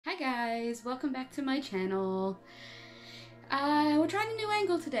guys, welcome back to my channel. We're trying a new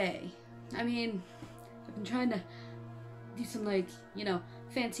angle today. I mean, I've been trying to do some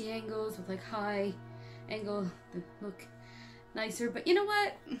fancy angles with high angle that look nicer, but you know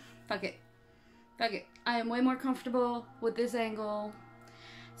what? Fuck it. I am way more comfortable with this angle,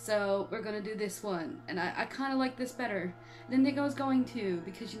 so we're gonna do this one, and I kind of like this better. I didn't think I was going to,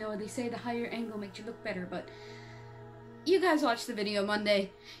 because they say the higher angle makes you look better, but you guys watched the video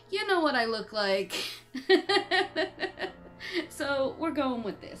Monday. You know what I look like. So we're going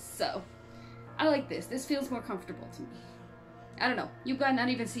with this. So I like this. This feels more comfortable to me. I don't know. You guys not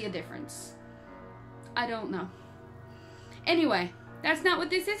even see a difference. I don't know. Anyway, that's not what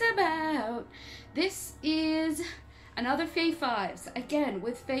this is about. This is another Fave Fives. Again,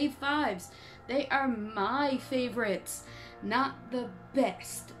 with Fave Fives. They are my favorites, not the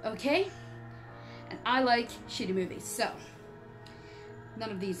best, okay? And I like shitty movies, so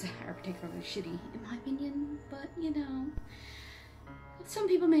none of these are particularly shitty in my opinion, but some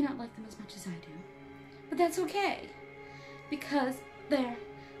people may not like them as much as I do. But that's okay, because they're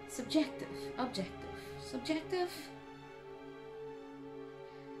subjective. Subjective?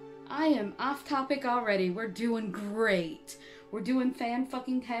 I am off topic already. We're doing great. We're doing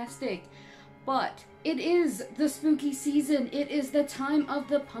fan-fucking-tastic. But it is the spooky season. It is the time of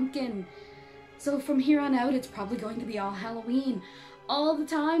the pumpkin. So from here on out, it's probably going to be all Halloween all the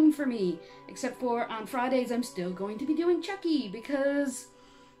time for me. Except for on Fridays, I'm still going to be doing Chucky, because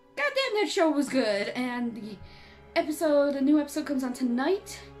goddamn, that show was good. And a new episode comes on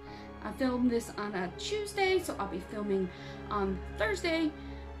tonight. I filmed this on a Tuesday, so I'll be filming on Thursday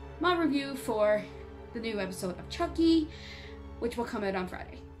my review for the new episode of Chucky, which will come out on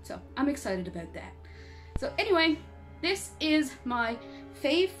Friday. So I'm excited about that. So anyway, this is my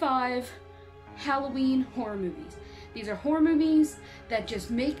Fave 5 Halloween horror movies. These are horror movies that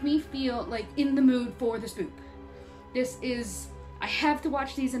just make me feel like in the mood for the spook. I have to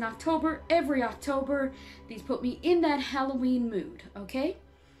watch these in October, every October. These put me in that Halloween mood, okay?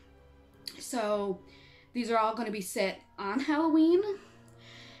 So these are all going to be set on Halloween,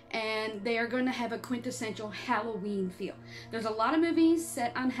 and they are going to have a quintessential Halloween feel. There's a lot of movies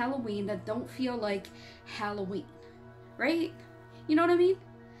set on Halloween that don't feel like Halloween, right? You know what I mean?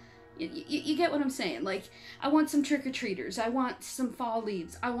 You get what I'm saying? Like, I want some trick-or-treaters. I want some fall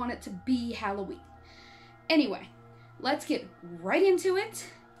leaves. I want it to be Halloween. Anyway, let's get right into it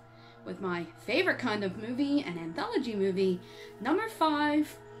with my favorite kind of movie, an anthology movie. Number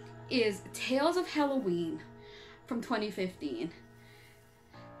 5 is Tales of Halloween from 2015.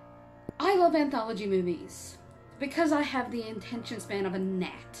 I love anthology movies because I have the attention span of a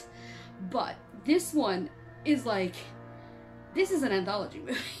gnat. But this one is like, this is an anthology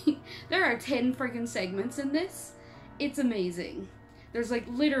movie. There are 10 friggin' segments in this. It's amazing. There's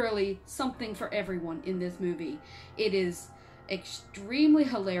literally something for everyone in this movie. It is extremely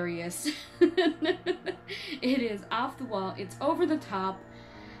hilarious. It is off the wall. It's over the top.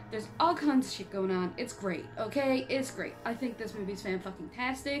 There's all kinds of shit going on. It's great, okay? It's great. I think this movie's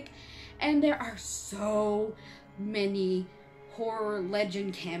fan-fucking-tastic. And there are so many horror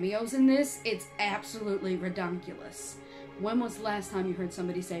legend cameos in this. It's absolutely redonkulous. When was the last time you heard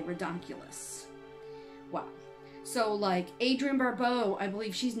somebody say redonkulous? Wow. So, Adrienne Barbeau, I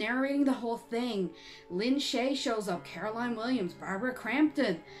believe she's narrating the whole thing. Lynn Shay shows up. Caroline Williams, Barbara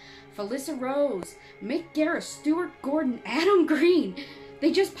Crampton, Felissa Rose, Mick Garris, Stuart Gordon, Adam Green.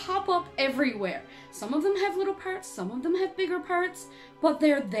 They just pop up everywhere. Some of them have little parts, some of them have bigger parts, but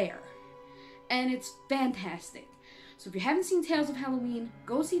they're there. And it's fantastic. So if you haven't seen Tales of Halloween,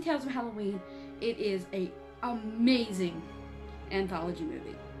 go see Tales of Halloween. It is an amazing anthology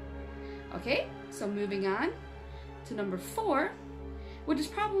movie. Okay, so moving on to number 4, which is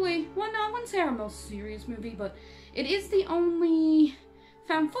probably, well, no, I wouldn't say our most serious movie, but it is the only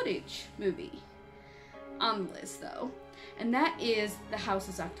found footage movie on the list, though. And that is The House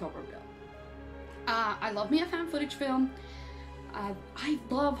is October Built. I love me a found footage film. I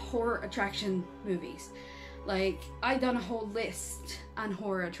love horror attraction movies. I done a whole list on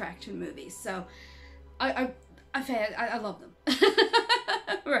horror attraction movies, so I love them.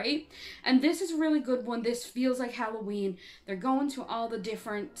 Right? And this is a really good one. This feels like Halloween. They're going to all the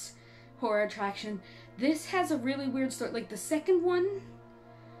different horror attraction. This has a really weird story. The second one,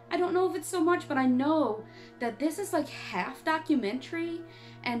 I don't know if it's so much, but I know that this is half documentary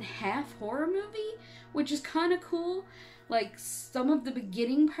and half horror movie, which is kind of cool. Some of the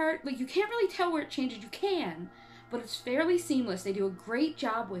beginning part, you can't really tell where it changes. You can, but it's fairly seamless. They do a great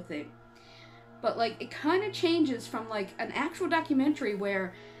job with it. But it kind of changes from an actual documentary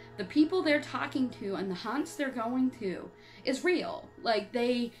where the people they're talking to and the haunts they're going to is real. Like,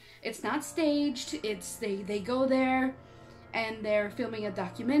 it's not staged. They go there and they're filming a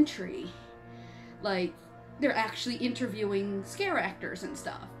documentary. Like, they're actually interviewing scare actors and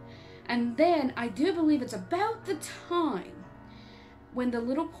stuff. And then I do believe it's about the time when the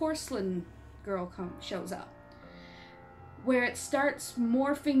little porcelain girl shows up, where it starts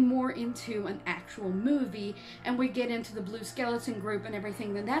morphing more into an actual movie, and we get into the blue skeleton group and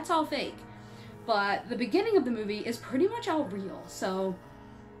everything. Then that's all fake. But the beginning of the movie is pretty much all real, so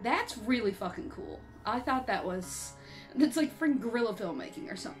that's really fucking cool. I thought it's like freaking guerrilla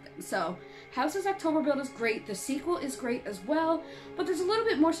filmmaking or something. So House's October Build is great. The sequel is great as well, but there's a little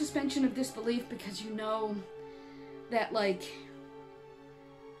bit more suspension of disbelief because you know that, like,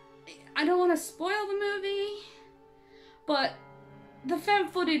 I don't want to spoil the movie, but the found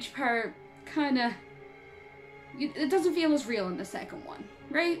footage part kinda, it doesn't feel as real in the second one,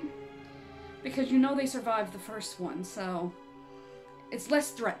 right? Because you know they survived the first one, so it's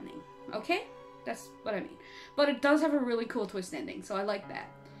less threatening, okay? That's what I mean. But it does have a really cool twist ending, so I like that.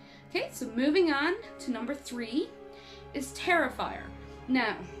 Okay, so moving on to number 3 is Terrifier.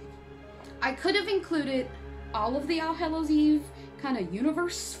 Now, I could have included all of the All Hallows Eve kind of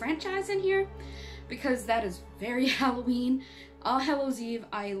universe franchise in here, because that is very Halloween. All Hallows Eve,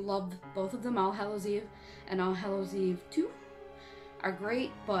 I love both of them. All Hallows Eve and All Hallows Eve 2 are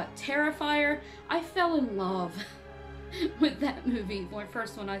great, but Terrifier, I fell in love with that movie when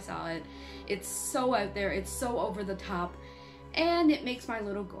I saw it. It's so out there, it's so over the top, and it makes my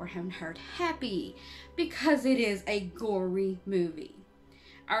little gorehound heart happy because it is a gory movie.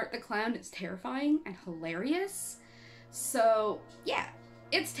 Art the Clown is terrifying and hilarious, so yeah,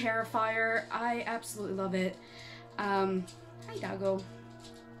 it's Terrifier. I absolutely love it. Hi, doggo.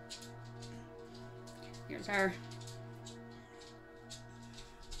 Here's our...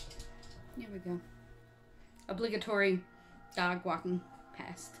 There we go. Obligatory dog walking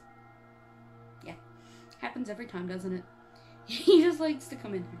past. Yeah. Happens every time, doesn't it? He just likes to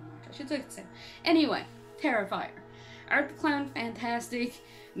come in here and watch. I should say. Anyway, Terrifier. Art the Clown, fantastic.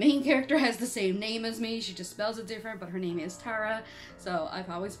 Main character has the same name as me. She just spells it different, but her name is Tara. So I've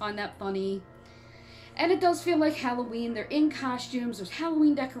always found that funny. And it does feel like Halloween. They're in costumes. There's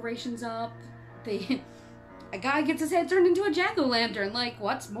Halloween decorations up. A guy gets his head turned into a jack-o'-lantern. Like,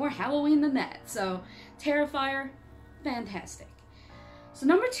 what's more Halloween than that? So, Terrifier, fantastic. So,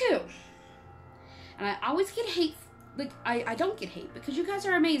 number 2. And I always get hate. Like, I don't get hate because you guys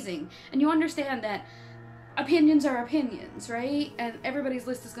are amazing. And you understand that opinions are opinions, right? And everybody's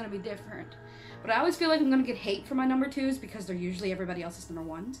list is going to be different. But I always feel like I'm going to get hate for my number 2s because they're usually everybody else's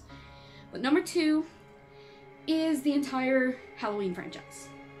number 1s. But number 2 is the entire Halloween franchise.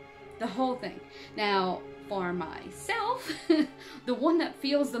 The whole thing. Now, for myself, the one that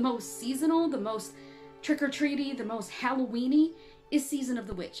feels the most seasonal, the most trick-or-treaty, the most Halloween-y is Season of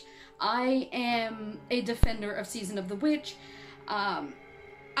the Witch. I am a defender of Season of the Witch.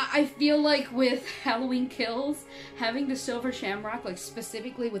 I feel like with Halloween Kills, having the silver shamrock, like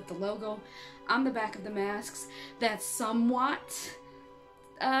specifically with the logo on the back of the masks, that's somewhat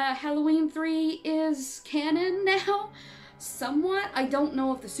Halloween 3 is canon now. Somewhat. I don't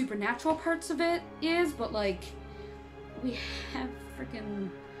know if the supernatural parts of it is, but like, we have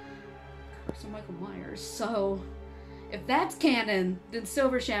freaking Curse of Michael Myers, so if that's canon, then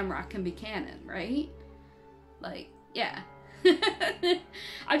Silver Shamrock can be canon, right? Like, yeah.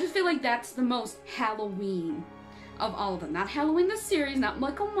 I just feel like that's the most Halloween of all of them. Not Halloween the series, not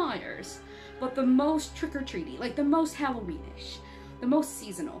Michael Myers, but the most trick-or-treaty, like the most Halloweenish, the most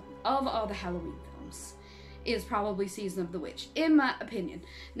seasonal of all the Halloween films is probably Season of the Witch, in my opinion.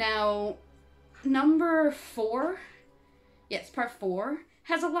 Now, number 4, yes, part 4,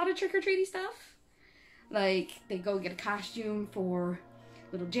 has a lot of trick-or-treaty stuff. Like, they go get a costume for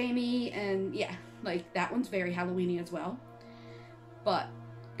little Jamie, and yeah, like, that one's very Halloween-y as well. But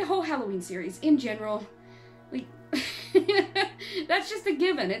the whole Halloween series, in general, like, that's just a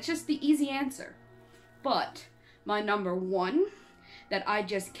given. It's just the easy answer. But my number 1 that I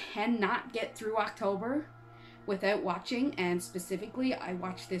just cannot get through October without watching, and specifically I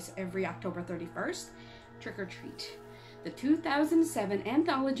watch this every October 31st, Trick or Treat. The 2007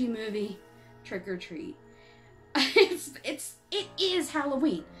 anthology movie, Trick or Treat. It is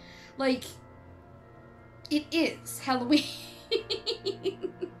Halloween. Like, it is Halloween.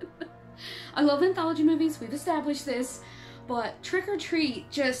 I love anthology movies, we've established this, but Trick or Treat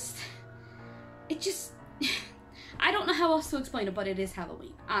I don't know how else to explain it, but it is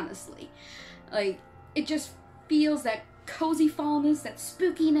Halloween, honestly. Like, it just feels that cozy fallness, that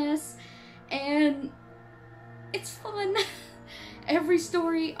spookiness, and it's fun. Every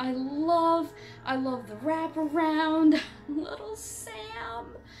story I love. I love the wraparound. Little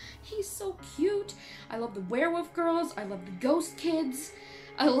Sam. He's so cute. I love the werewolf girls. I love the ghost kids.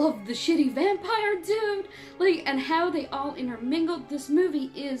 I love the shitty vampire dude. Like, and how they all intermingled. This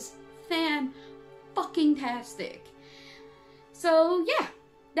movie is fan-fucking-tastic. So, yeah.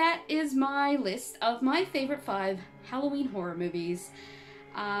 That is my list of my favorite 5 Halloween horror movies.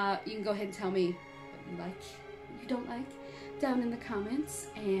 You can go ahead and tell me what you like, what you don't like, down in the comments.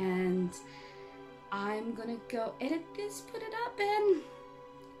 And I'm gonna go edit this, put it up, and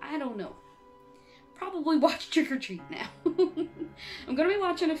I don't know. Probably watch Trick or Treat now. I'm gonna be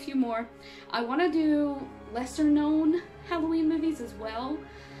watching a few more. I want to do lesser known Halloween movies as well.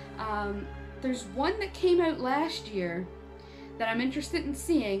 There's one that came out last year that I'm interested in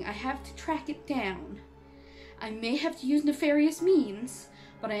seeing. I have to track it down. I may have to use nefarious means,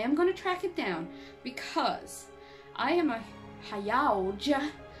 but I am going to track it down because I am a huge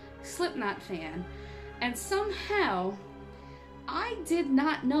Slipknot fan, and somehow I did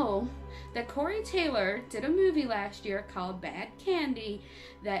not know that Corey Taylor did a movie last year called Bad Candy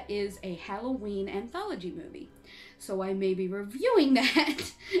that is a Halloween anthology movie. So I may be reviewing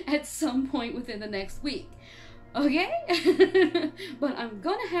that at some point within the next week. Okay? But I'm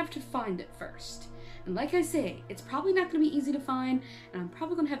gonna have to find it first. And like I say, it's probably not gonna be easy to find, and I'm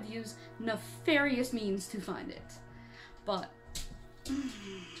probably gonna have to use nefarious means to find it. But,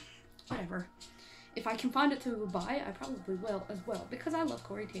 whatever. If I can find it to buy, I probably will as well, because I love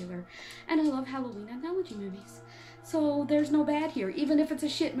Corey Taylor, and I love Halloween anthology movies. So there's no bad here. Even if it's a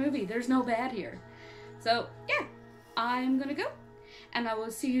shit movie, there's no bad here. So, yeah. I'm gonna go, and I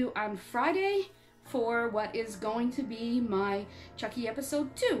will see you on Friday for what is going to be my Chucky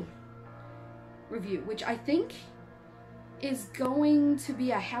episode 2 review, which I think is going to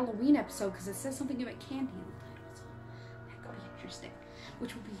be a Halloween episode because it says something about candy in the title, so that could be interesting,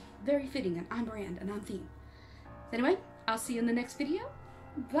 which will be very fitting and on brand and on theme. Anyway, I'll see you in the next video.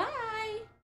 Bye!